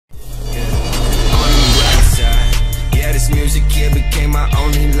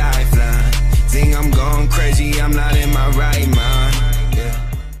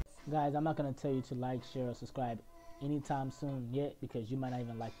Guys, I'm not going to tell you to like, share, or subscribe anytime soon yet because you might not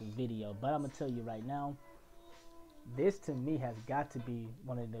even like the video. But I'm going to tell you right now, this to me has got to be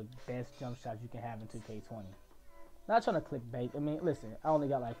one of the best jump shots you can have in 2K20. Not trying to clickbait. I mean, listen, I only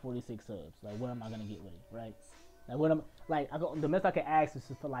got like 46 subs. Like, what am I going to get with it, right? Like, what am like? The best I can ask is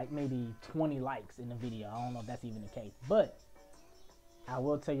for like maybe 20 likes in the video. I don't know if that's even the case. But I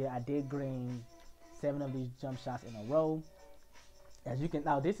will tell you, I did green 7 of these jump shots in a row. As you can,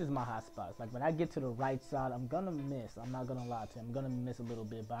 now this is my hot spots. Like when I get to the right side, I'm gonna miss. I'm not gonna lie to you. I'm gonna miss a little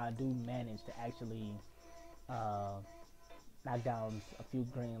bit, but I do manage to actually knock down a few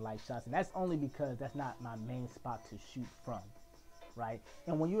green light shots, and that's only because that's not my main spot to shoot from, right?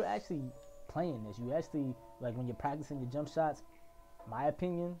 And when you're actually playing this, you actually like when you're practicing your jump shots. My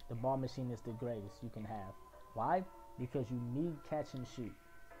opinion, the ball machine is the greatest you can have. Why? Because you need catch and shoot.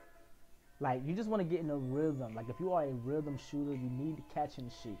 Like, you just want to get in a rhythm. Like, if you are a rhythm shooter, you need to catch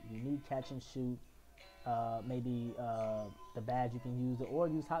and shoot. You need catch and shoot. Maybe the badge you can use it, or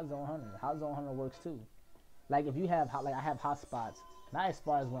use Hot Zone Hunter. Hot Zone Hunter works too. Like, if you have, like, I have hot spots, not as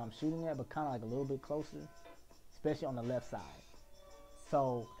far as where I'm shooting at, but kind of like a little bit closer, especially on the left side.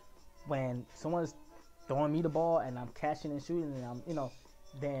 So, when someone's throwing me the ball and I'm catching and shooting, and I'm,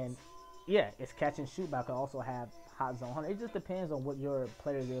 then, yeah, it's catch and shoot, but I can also have Hot Zone Hunter. It just depends on what your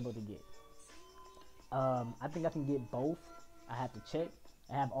player is able to get. I think I can get both. I have to check.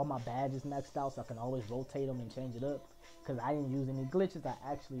 I have all my badges maxed out, so I can always rotate them and change it up. Because I didn't use any glitches. I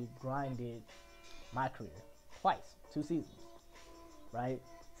actually grinded my career twice, 2 seasons, right?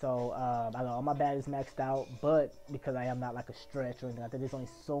 So I got all my badges maxed out, but because I am not like a stretch or anything, I think there's only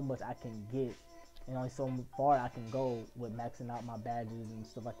so much I can get, and only so far I can go with maxing out my badges and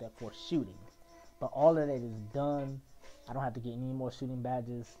stuff like that for shooting. But all of that is done. I don't have to get any more shooting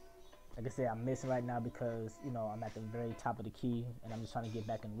badges. Like I said, I'm missing right now because, I'm at the very top of the key and I'm just trying to get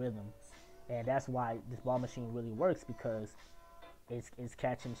back in rhythm. And that's why this ball machine really works, because it's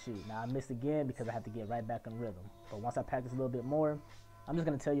catch and shoot. Now I missed again because I have to get right back in rhythm. But once I practice a little bit more, I'm just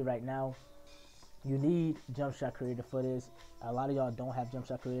going to tell you right now, you need jump shot creator for this. A lot of y'all don't have jump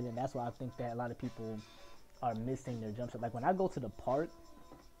shot creator, and that's why I think that a lot of people are missing their jump shot. Like when I go to the park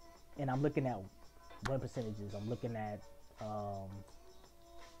and I'm looking at win percentages, I'm looking at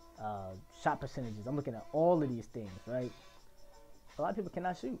shot percentages, I'm looking at all of these things, right? A lot of people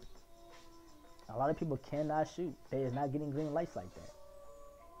cannot shoot. A lot of people cannot shoot. They is not getting green lights like that,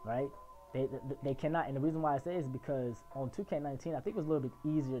 right? They cannot, and the reason why I say is because on 2K19, I think it was a little bit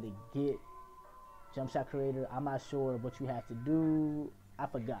easier to get jump shot creator. I'm not sure what you have to do. I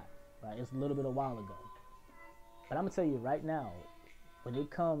forgot, right? It's a little bit a while ago. But I'm gonna tell you right now, when it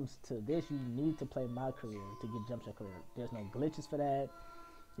comes to this, you need to play my career to get jump shot career. There's no glitches for that.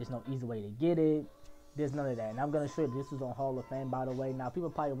 There's no easy way to get it. There's none of that. And I'm going to show you this is on Hall of Fame, by the way. Now, people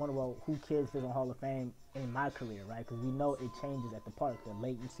probably wonder, well, who cares if it's on Hall of Fame in my career, right? Because we know it changes at the park, the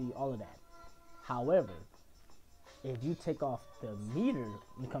latency, all of that. However, if you take off the meter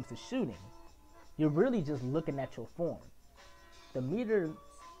when it comes to shooting, you're really just looking at your form. The meter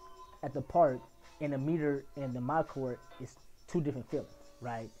at the park and the meter in the my court is 2 different feelings,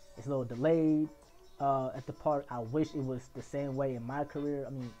 right? It's a little delayed. At the park, I wish it was the same way in my career.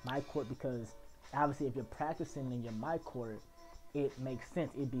 I mean, my court, because obviously if you're practicing in your my court, it makes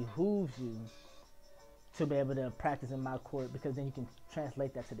sense. It behooves you to be able to practice in my court, because then you can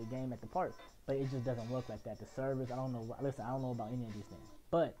translate that to the game at the park. But it just doesn't work like that. The servers, I don't know. Listen, I don't know about any of these things.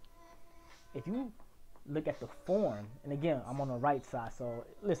 But if you look at the form, and again, I'm on the right side. So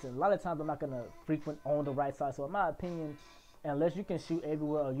listen, a lot of times I'm not gonna frequent on the right side. So in my opinion, unless you can shoot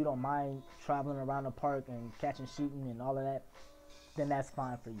everywhere, or you don't mind traveling around the park and catching, shooting, and all of that, then that's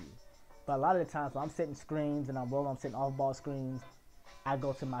fine for you. But a lot of the times when I'm setting screens and I'm setting off-ball screens, I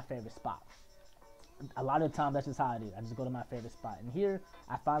go to my favorite spot. A lot of the time, that's just how it is. I just go to my favorite spot. And here,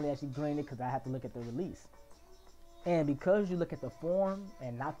 I finally actually green it because I have to look at the release. And because you look at the form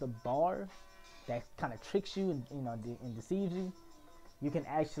and not the bar, that kind of tricks you and deceives you, you can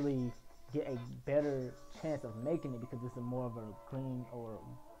actually get a better chance of making it, because it's more of a green or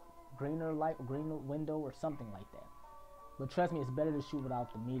greener light, or greener window, or something like that. But trust me, it's better to shoot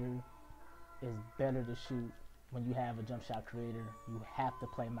without the meter. It's better to shoot when you have a jump shot creator. You have to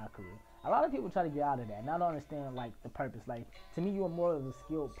play my career. A lot of people try to get out of that, and I don't understand like the purpose. Like, to me, you are more of a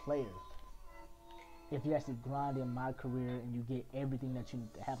skilled player if you actually grind in my career and you get everything that you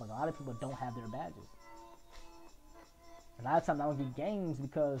need to have. Like, a lot of people don't have their badges. A lot of times I don't get games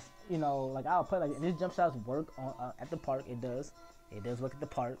because, like, I'll play, like, these jump shots work on at the park. It does work at the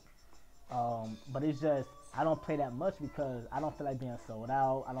park. But it's just, I don't play that much because I don't feel like being sold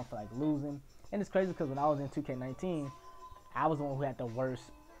out. I don't feel like losing. And it's crazy because when I was in 2K19, I was the one who had the worst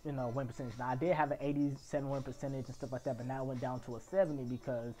win percentage. Now I did have an 87 win percentage and stuff like that, but now it went down to a 70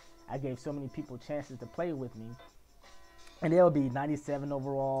 because I gave so many people chances to play with me. And there'll be 97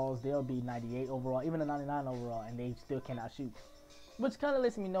 overalls, there'll be 98 overall, even a 99 overall, and they still cannot shoot. Which kind of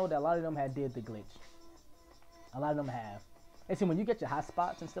lets me know that a lot of them did the glitch. A lot of them have. And see, when you get your hot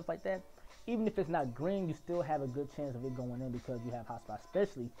spots and stuff like that, even if it's not green, you still have a good chance of it going in because you have hot spots,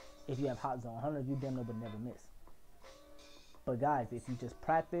 especially if you have hot zone 100, you damn near would never miss. But guys, if you just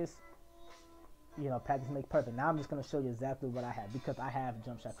practice, practice makes perfect. Now I'm just going to show you exactly what I have because I have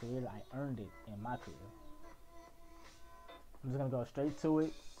jump shot creator. I earned it in my career. I'm just going to go straight to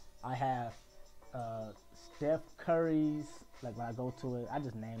it. I have Steph Curry's, like when I go to it, I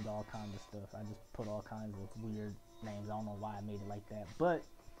just named all kinds of stuff. I just put all kinds of weird names. I don't know why I made it like that, but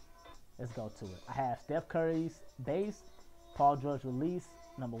let's go to it. I have Steph Curry's base, Paul George release,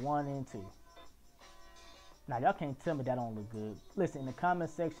 number 1 and 2. Now, y'all can't tell me that don't look good. Listen, in the comment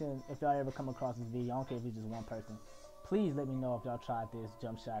section, if y'all ever come across this video, I don't care if it's just one person, please let me know if y'all tried this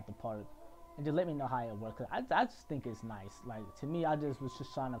jump shot at the park. And just let me know how it works. I just think it's nice. Like, to me, I just was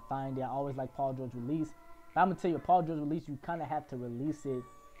just trying to find it. I always like Paul George release. But I'm going to tell you, Paul George release, you kind of have to release it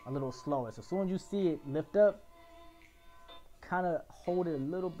a little slower. So as soon as you see it lift up, kind of hold it a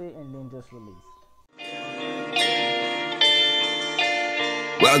little bit and then just release.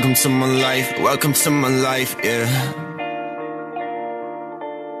 Welcome to my life, yeah.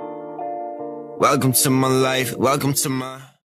 Welcome to my life, welcome to my